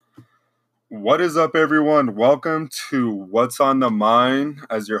What is up, everyone? Welcome to What's on the Mind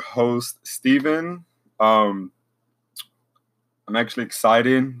as your host, Steven. Um, I'm actually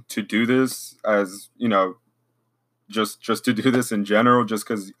excited to do this as, just to do this in general, just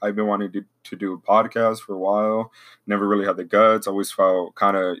because I've been wanting to do a podcast for a while. Never really had the guts. Always felt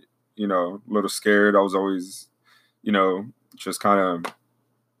kind of, a little scared. I was always, you know, just kind of,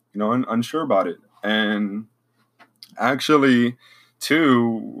 unsure about it. And actually,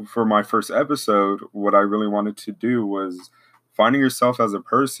 too, for my first episode, what I really wanted to do was finding yourself as a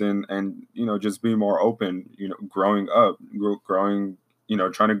person and, just being more open, growing up, growing,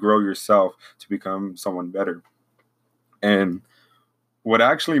 trying to grow yourself to become someone better. And what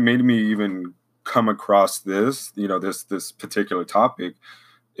actually made me even come across this, this particular topic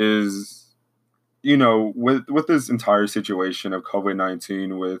is, with this entire situation of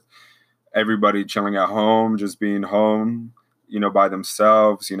COVID-19, with everybody chilling at home, just being home, by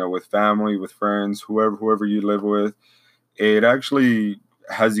themselves, with family, with friends, whoever you live with, it actually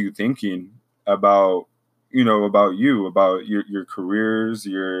has you thinking about, about your careers,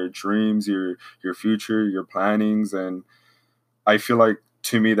 your dreams, your future, your plannings. And I feel like,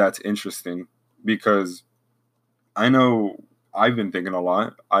 to me, that's interesting because I know I've been thinking a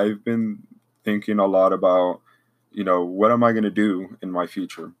lot. I've been thinking a lot about, what am I going to do in my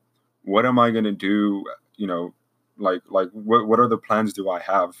future? What am I going to do? Like what are the plans do I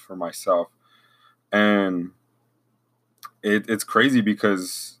have for myself? And it's crazy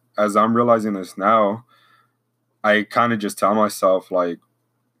because as I'm realizing this now, I kind of just tell myself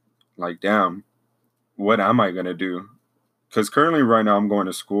damn, what am I going to do? Because currently right now I'm going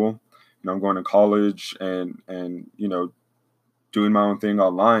to school, I'm going to college and doing my own thing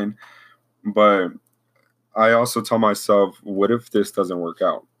online. But I also tell myself, what if this doesn't work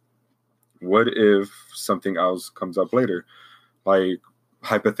out? What if something else comes up later? Like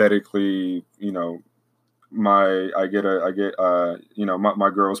hypothetically, my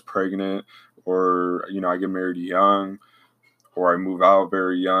girl's pregnant, or I get married young, or I move out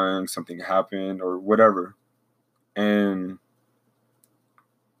very young, something happened or whatever. And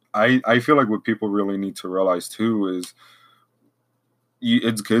I feel like what people really need to realize too is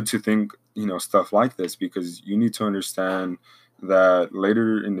it's good to think, stuff like this, because you need to understand that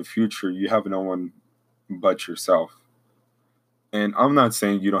later in the future, you have no one but yourself. And I'm not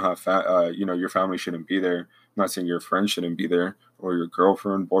saying you don't have, your family shouldn't be there. I'm not saying your friends shouldn't be there, or your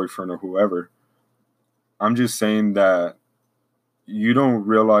girlfriend, boyfriend, or whoever. I'm just saying that you don't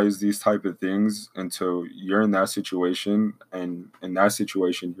realize these type of things until you're in that situation, and in that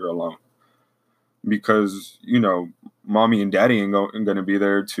situation, you're alone. Because, mommy and daddy ain't going to be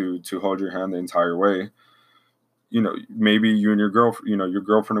there to hold your hand the entire way. Maybe you and your your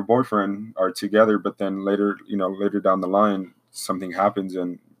girlfriend or boyfriend are together, but then later down the line, something happens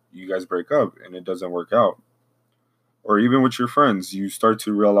and you guys break up and it doesn't work out. Or even with your friends, you start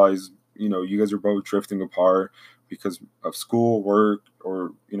to realize, you guys are both drifting apart because of school, work,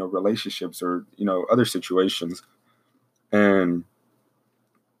 or, relationships, or, other situations. And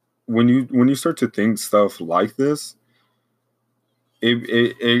when you start to think stuff like this,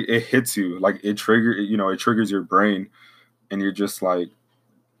 it hits you, like it triggers your brain, and you're just like,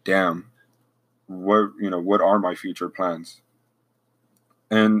 damn, what are my future plans?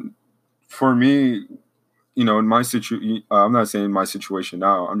 And for me, in my situation, I'm not saying my situation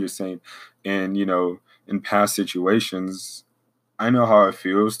now, I'm just saying in, in past situations, I know how it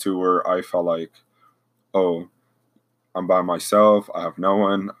feels to where I felt like, oh, I'm by myself, I have no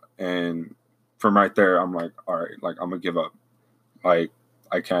one. And from right there, I'm like, all right, like, I'm gonna give up. Like,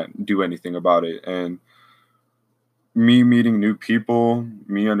 I can't do anything about it. And me meeting new people,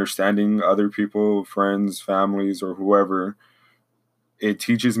 me understanding other people, friends, families, or whoever, it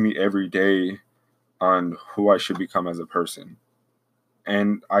teaches me every day on who I should become as a person.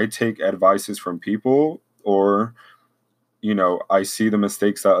 And I take advices from people, or, I see the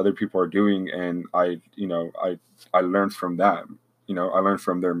mistakes that other people are doing, and I learn from that. I learn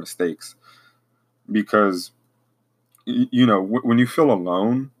from their mistakes. Because, when you feel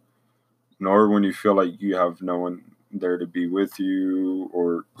alone, nor when you feel like you have no one there to be with you,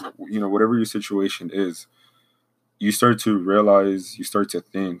 or, whatever your situation is, you start to realize, you start to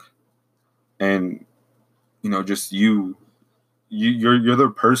think, and, just you're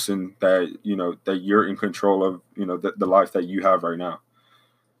the person that, that you're in control of, the life that you have right now.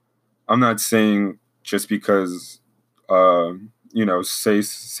 I'm not saying just because,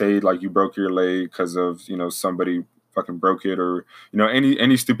 say like you broke your leg because of, somebody fucking broke it, or,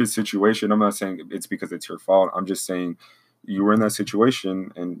 any stupid situation. I'm not saying it's because it's your fault. I'm just saying you were in that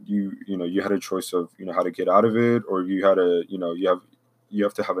situation, and you had a choice of, how to get out of it, or you had a, you have you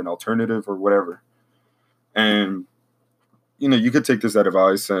have to have an alternative or whatever. And you could take this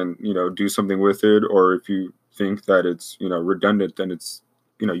advice and do something with it, or if you think that it's redundant, then it's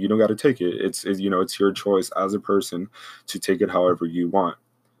you don't got to take it. It's your choice as a person to take it however you want.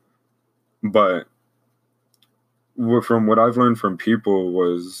 But from what I've learned from people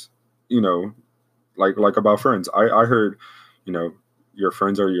was, like about friends. I heard, your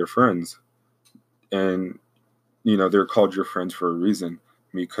friends are your friends, and they're called your friends for a reason,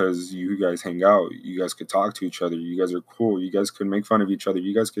 because you guys hang out, you guys could talk to each other, you guys are cool, you guys could make fun of each other,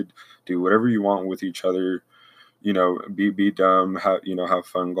 you guys could do whatever you want with each other, be dumb, have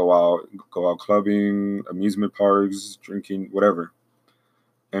fun, go out clubbing, amusement parks, drinking, whatever.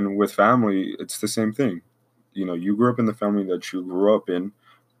 And with family, it's the same thing. You grew up in the family that you grew up in,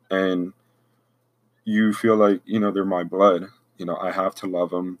 and you feel like they're my blood. I have to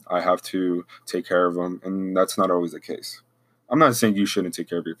love them, I have to take care of them, and that's not always the case. I'm not saying you shouldn't take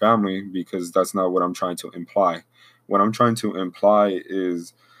care of your family, because that's not what I'm trying to imply. What I'm trying to imply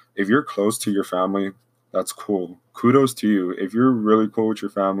is, if you're close to your family, that's cool, kudos to you. If you're really cool with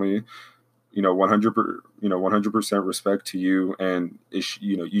your family, 100% respect to you, and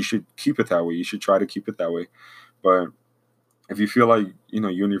you should keep it that way, you should try to keep it that way. But if you feel like you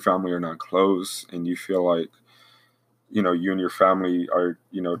and your family are not close, and you feel like you and your family are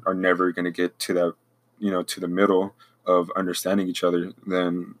never going to get to that, to the middle of understanding each other,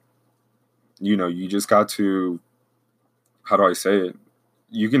 then you just got to, how do I say it,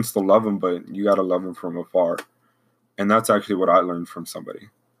 you can still love them, but you got to love them from afar. And that's actually what I learned from somebody.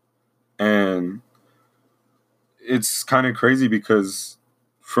 And it's kind of crazy, because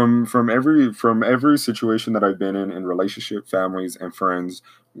from every situation that I've been in relationship, families, and friends,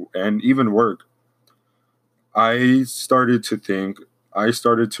 and even work, I started to think, I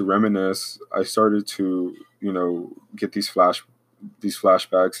started to reminisce, I started to, get these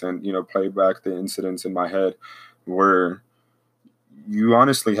flashbacks, and, play back the incidents in my head, where you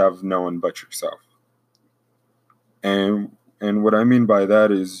honestly have no one but yourself. And what I mean by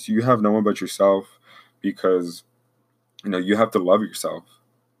that is, you have no one but yourself, because, you have to love yourself.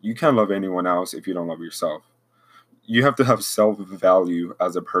 You can't love anyone else if you don't love yourself. You have to have self-value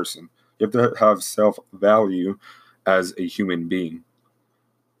as a person. You have to have self-value as a human being.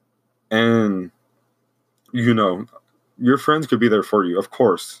 And, your friends could be there for you, of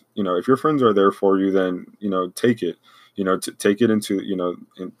course. If your friends are there for you, then, take it, take it into,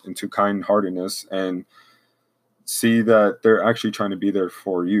 into kind-heartedness, and see that they're actually trying to be there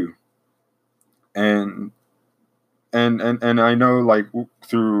for you. And I know, like,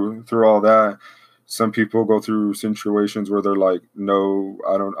 through all that, some people go through situations where they're like, no,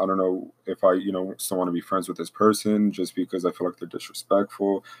 I don't know if I still want to be friends with this person, just because I feel like they're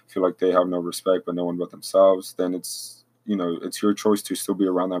disrespectful, feel like they have no respect but no one but themselves. Then it's your choice to still be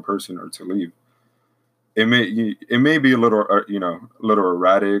around that person, or to leave. It may be a little a little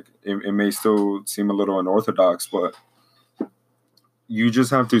erratic, it may still seem a little unorthodox, but you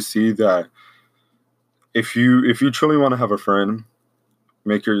just have to see that, if you truly want to have a friend,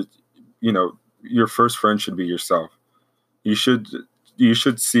 make you know your first friend should be yourself. You should you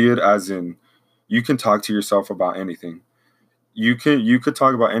should see it as in, you can talk to yourself about anything. You could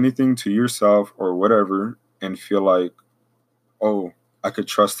talk about anything to yourself or whatever, and feel like, oh, I could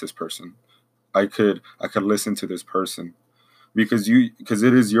trust this person. I could listen to this person, because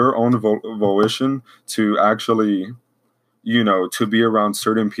it is your own volition to actually, to be around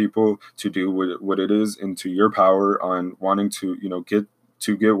certain people, to do what it is into your power, on wanting to, get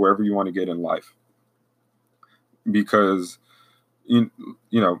wherever you want to get in life. Because you,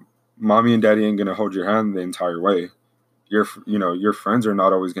 you know mommy and daddy ain't going to hold your hand the entire way. Your friends are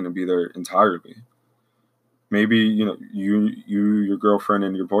not always going to be there entirely. Maybe, your girlfriend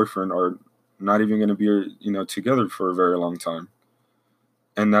and your boyfriend are not even going to be, together for a very long time.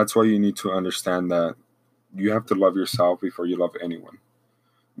 And that's why you need to understand that you have to love yourself before you love anyone.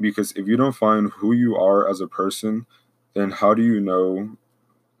 Because if you don't find who you are as a person, then how do you know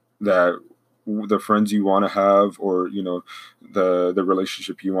that the friends you want to have, or the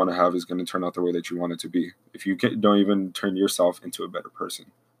relationship you want to have, is going to turn out the way that you want it to be, if you don't even turn yourself into a better person,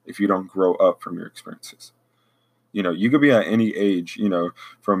 if you don't grow up from your experiences? You could be at any age,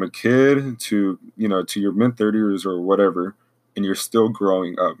 from a kid to, to your mid 30s or whatever, and you're still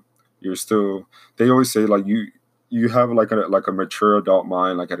growing up. You're still, they always say, like, you have like a mature adult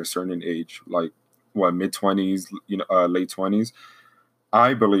mind, like, at a certain age, like, what, mid 20s, late 20s.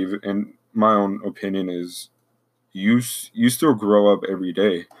 I believe, in my own opinion, is, you still grow up every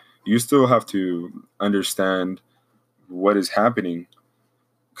day. You still have to understand what is happening,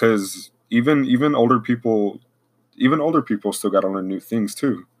 because even older people, even older people still got to learn new things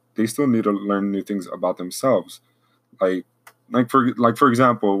too. They still need to learn new things about themselves. Like, for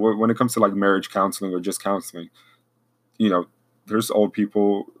example, when it comes to like marriage counseling or just counseling, you know, there's old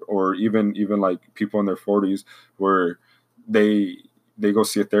people or even like people in their 40s where they they go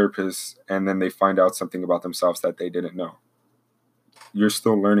see a therapist and then they find out something about themselves that they didn't know. You're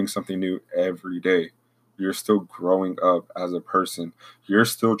still learning something new every day. You're still growing up as a person. You're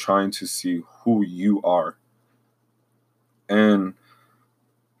still trying to see who you are. And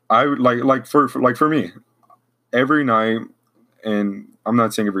I would for me, every night, and I'm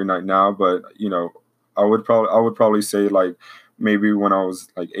not saying every night now, but I would probably say like maybe when I was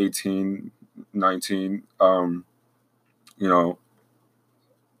like 18, 19, you know,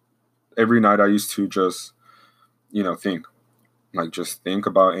 every night I used to just, think, like just think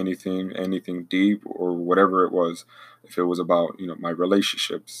about anything deep or whatever it was. If it was about, my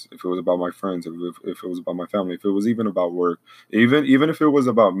relationships, if it was about my friends, if it was about my family, if it was even about work, even if it was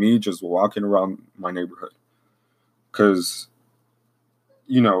about me just walking around my neighborhood. Because,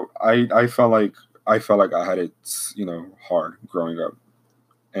 I felt like I had it, hard growing up.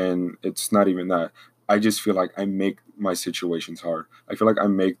 And it's not even that. I just feel like I make my situations hard. I feel like I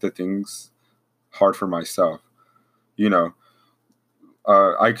make the things hard for myself. You know,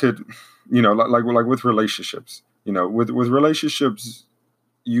 I could, like with relationships. With relationships,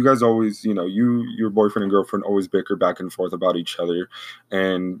 you guys always, your boyfriend and girlfriend always bicker back and forth about each other,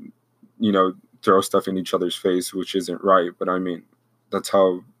 and you know, throw stuff in each other's face, which isn't right. But I mean, that's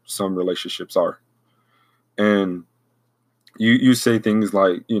how some relationships are. And you say things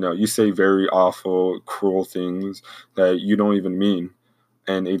like, you say very awful, cruel things that you don't even mean,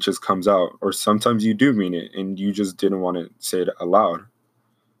 and it just comes out. Or sometimes you do mean it, and you just didn't want to say it aloud.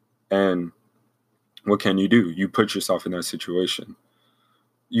 And what can you do? You put yourself in that situation.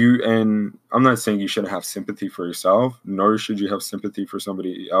 And I'm not saying you shouldn't have sympathy for yourself, nor should you have sympathy for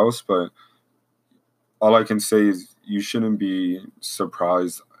somebody else, but all I can say is you shouldn't be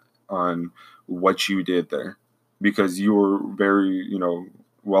surprised on what you did there, because you were very,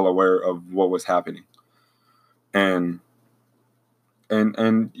 well aware of what was happening. And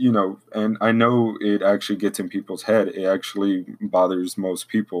and I know it actually gets in people's head. It actually bothers most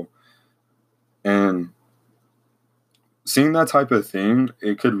people. And seeing that type of thing,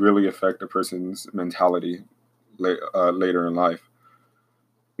 it could really affect a person's mentality later in life,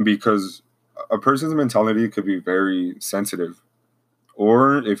 because a person's mentality could be very sensitive.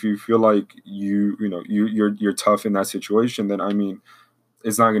 Or if you feel like you're tough in that situation, then I mean,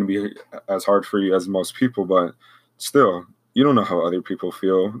 it's not going to be as hard for you as most people. But still, you don't know how other people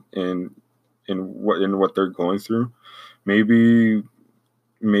feel in what they're going through. Maybe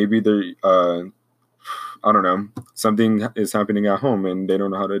they're I don't know, something is happening at home and they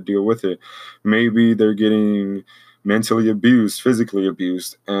don't know how to deal with it. Maybe they're getting mentally abused, physically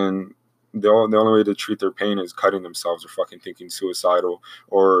abused, and the only way to treat their pain is cutting themselves or fucking thinking suicidal,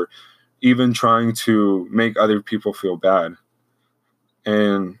 or even trying to make other people feel bad.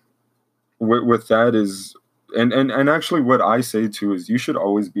 And with that is, and actually what I say too is you should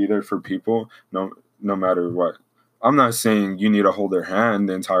always be there for people, no matter what. I'm not saying you need to hold their hand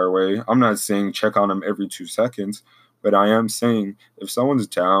the entire way. I'm not saying check on them every 2 seconds, but I am saying if someone's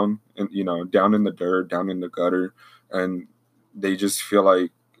down and, down in the dirt, down in the gutter, and they just feel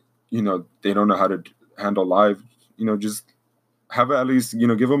like, they don't know how to handle life, just have at least,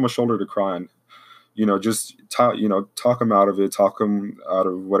 give them a shoulder to cry on. Just talk them out of it, talk them out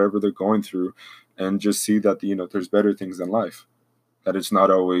of whatever they're going through, and just see that, there's better things in life, that it's not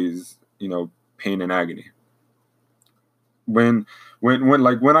always, pain and agony. When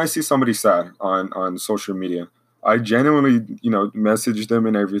I see somebody sad on social media, I genuinely, message them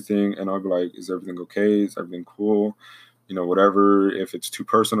and everything, and I'll be like, is everything okay? Is everything cool? Whatever. If it's too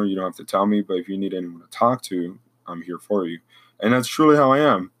personal, you don't have to tell me, but if you need anyone to talk to, I'm here for you. And that's truly how I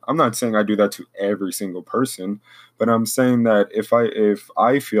am. I'm not saying I do that to every single person, but I'm saying that if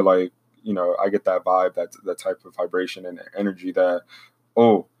I feel like, I get that vibe, that type of vibration and energy that,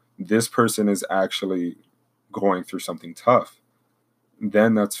 oh, this person is actually going through something tough,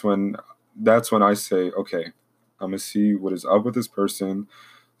 then that's when I say, okay, I'm gonna see what is up with this person,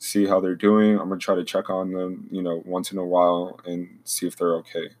 see how they're doing. I'm gonna try to check on them, once in a while, and see if they're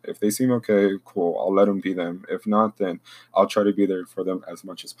okay. If they seem okay, cool, I'll let them be them. If not, then I'll try to be there for them as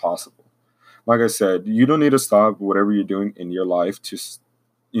much as possible. Like I said, you don't need to stop whatever you're doing in your life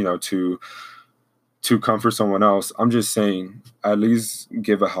you know, to comfort someone else. I'm just saying, at least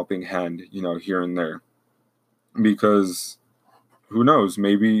give a helping hand, here and there, because who knows,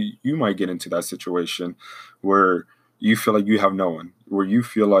 maybe you might get into that situation where you feel like you have no one, where you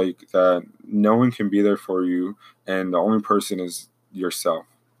feel like that no one can be there for you and the only person is yourself.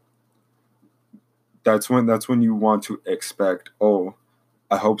 That's when you want to expect, oh,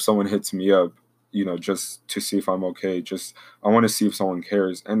 I hope someone hits me up, just to see if I'm okay. Just I want to see if someone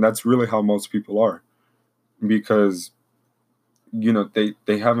cares. And that's really how most people are, because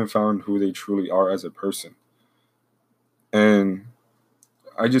they haven't found who they truly are as a person. And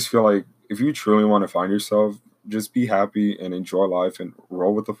I just feel like if you truly want to find yourself, just be happy and enjoy life and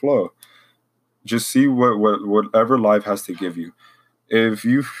roll with the flow. Just see whatever life has to give you. If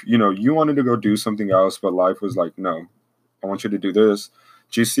you wanted to go do something else, but life was like, no, I want you to do this,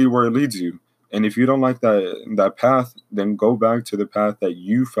 just see where it leads you. And if you don't like that path, then go back to the path that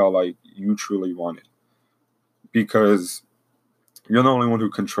you felt like you truly wanted. Because you're the only one who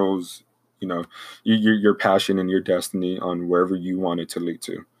controls, your passion and your destiny on wherever you want it to lead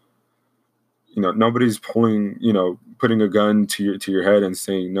to. Nobody's putting a gun to your head and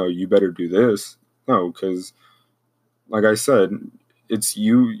saying, no, you better do this. No, because like I said, it's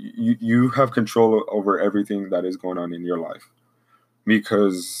you have control over everything that is going on in your life.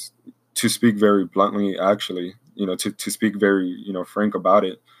 Because to speak very bluntly, actually, to speak very, frank about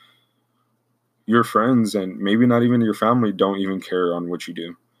it, your friends and maybe not even your family don't even care on what you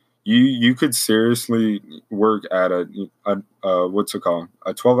do. You could seriously work at a what's it called,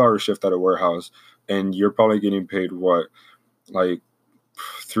 a 12-hour shift at a warehouse, and you're probably getting paid what, like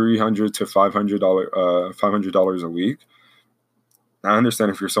 $300 to $500 a week. I understand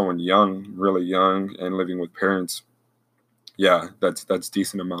if you're someone young, really young, and living with parents, yeah, that's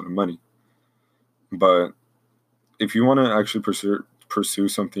decent amount of money. But if you want to actually pursue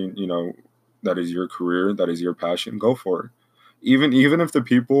something, that is your career, that is your passion, go for it. Even if the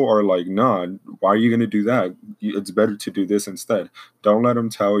people are like, nah, why are you going to do that? It's better to do this instead. Don't let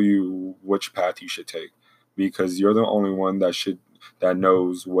them tell you which path you should take, because you're the only one that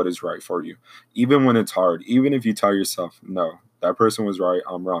knows what is right for you. Even when it's hard, even if you tell yourself, no, that person was right,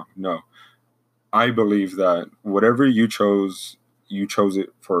 I'm wrong. No, I believe that whatever you chose it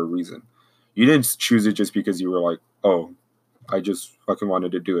for a reason. You didn't choose it just because you were like, oh, I just fucking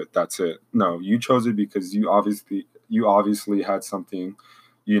wanted to do it. That's it. No, you chose it because you obviously had something,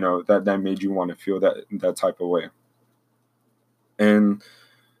 that made you want to feel that type of way. And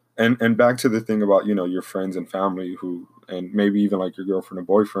and back to the thing about, your friends and family, who, and maybe even like your girlfriend or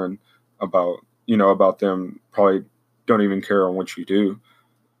boyfriend, about, about them probably don't even care on what you do.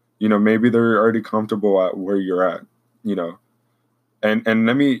 Maybe they're already comfortable at where you're at, you know. And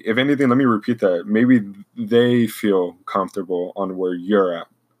if anything, let me repeat that. Maybe they feel comfortable on where you're at.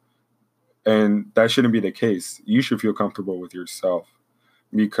 And that shouldn't be the case. You should feel comfortable with yourself,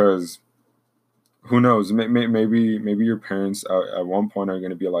 because who knows? Maybe your parents at one point are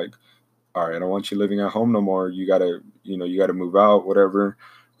going to be like, all right, I don't want you living at home no more. You gotta move out, whatever.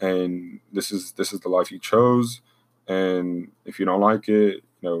 And this is the life you chose. And if you don't like it,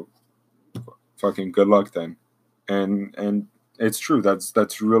 fucking good luck then. And it's true.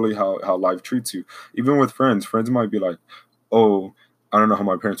 That's really how life treats you. Even with friends might be like, oh, I don't know how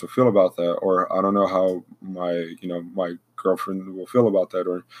my parents will feel about that, or I don't know how my girlfriend will feel about that,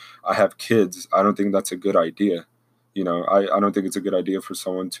 or I have kids, I don't think that's a good idea. I don't think it's a good idea for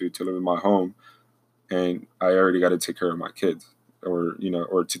someone to live in my home, and I already got to take care of my kids, or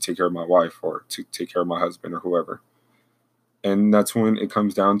to take care of my wife, or to take care of my husband, or whoever. And that's when it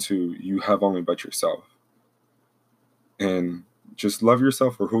comes down to, you have only but yourself. And just love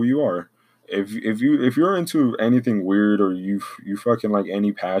yourself for who you are. If you're into anything weird, or you fucking like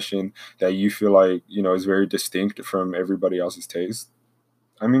any passion that you feel like, is very distinct from everybody else's taste,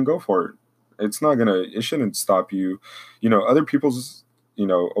 I mean, go for it. It shouldn't stop you. Other people's,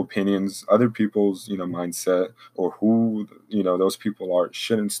 opinions, other people's, mindset, or who, those people are,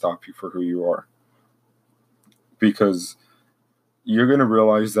 shouldn't stop you for who you are. Because you're going to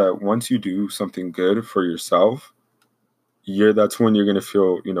realize that once you do something good for yourself, that's when you're going to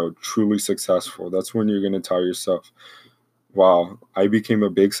feel, truly successful. That's when you're going to tell yourself, wow, I became a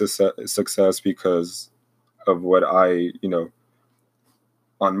big success because of what I,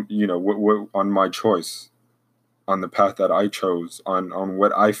 on my choice, on the path that I chose, on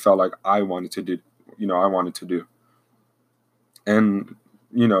what I felt like I wanted to do, And,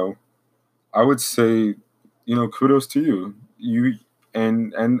 you know, I would say, kudos to you.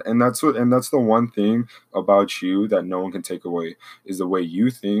 And that's the one thing about you that no one can take away, is the way you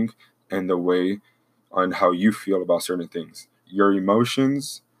think, and the way on how you feel about certain things. Your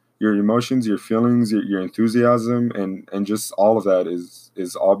emotions, your feelings, your enthusiasm, and just all of that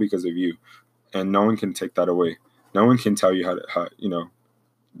is all because of you. And no one can take that away. No one can tell you how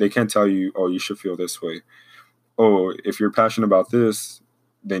they can't tell you, oh, you should feel this way. oh, if you're passionate about this,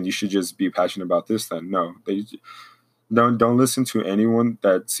 then you should just be passionate about this. Then no, they don't listen to anyone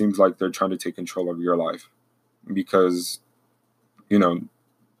that seems like they're trying to take control of your life, because you know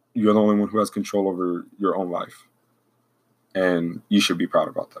you're the only one who has control over your own life, and you should be proud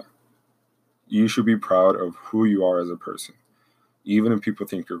about that. You should be proud of who you are as a person, even if people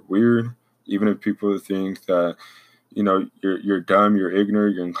think you're weird, even if people think that you're dumb, you're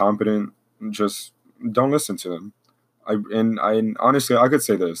ignorant, you're incompetent. Just don't listen to them. And honestly, I could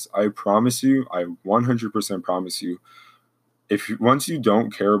say this. I promise you, I 100% promise you, if once you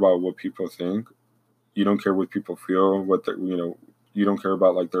don't care about what people think, you don't care what people feel, you don't care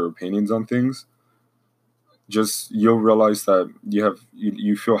about like their opinions on things. Just you'll realize that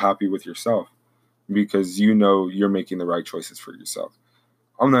you feel happy with yourself, because you're making the right choices for yourself.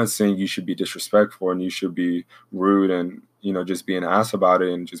 I'm not saying you should be disrespectful and you should be rude and just be an ass about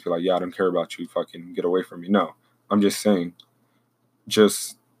it and just be like, yeah, I don't care about you, fucking get away from me. No, I'm just saying,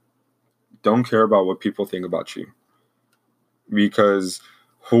 just don't care about what people think about you, because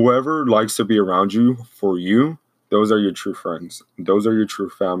whoever likes to be around you for you, those are your true friends. Those are your true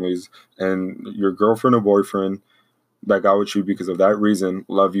families, and your girlfriend or boyfriend that got with you because of that reason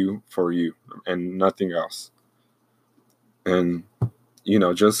love you for you and nothing else. And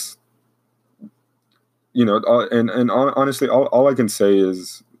just honestly, all I can say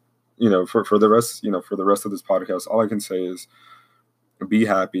is, for the rest, for the rest of this podcast, all I can say is be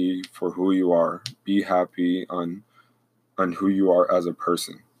happy for who you are. Be happy on who you are as a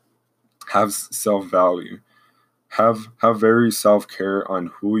person. Have self-value. Have very self-care on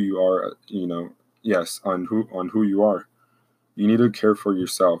who you are, yes, on who you are. You need to care for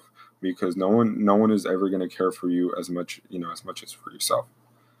yourself, because no one is ever going to care for you as much as for yourself.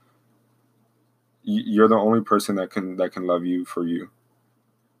 You're the only person that can love you for you.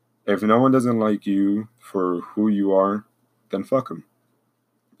 If no one doesn't like you for who you are, then fuck them.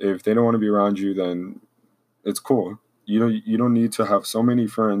 If they don't want to be around you, then it's cool. You don't need to have so many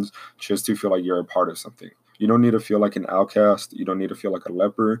friends just to feel like you're a part of something. You don't need to feel like an outcast. You don't need to feel like a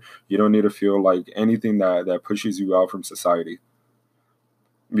leper. You don't need to feel like anything that pushes you out from society.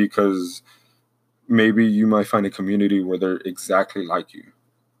 Because maybe you might find a community where they're exactly like you.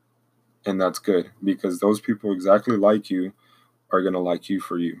 And that's good, because those people exactly like you are going to like you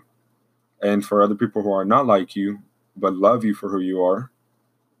for you. And for other people who are not like you but love you for who you are,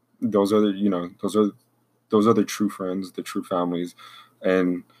 those are those are the true friends, the true families,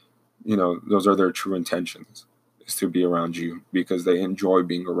 and those are their true intentions, is to be around you because they enjoy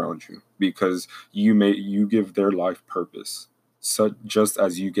being around you, because you give their life purpose, so just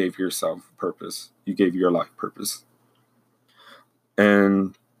as you gave yourself purpose, you gave your life purpose.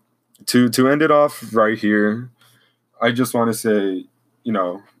 And to end it off right here, I just want to say, you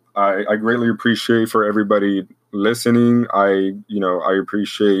know, I greatly appreciate for everybody listening. I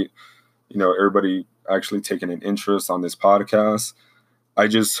appreciate, everybody actually taking an interest on this podcast. I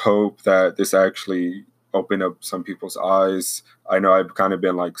just hope that this actually opened up some people's eyes. I know I've kind of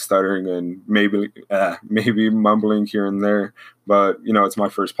been like stuttering and maybe mumbling here and there, but it's my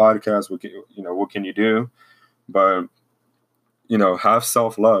first podcast. What can you do? But have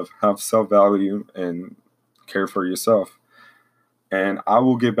self love, have self value, and care for yourself. And I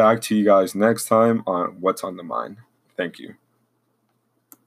will get back to you guys next time on What's on the Mind. Thank you.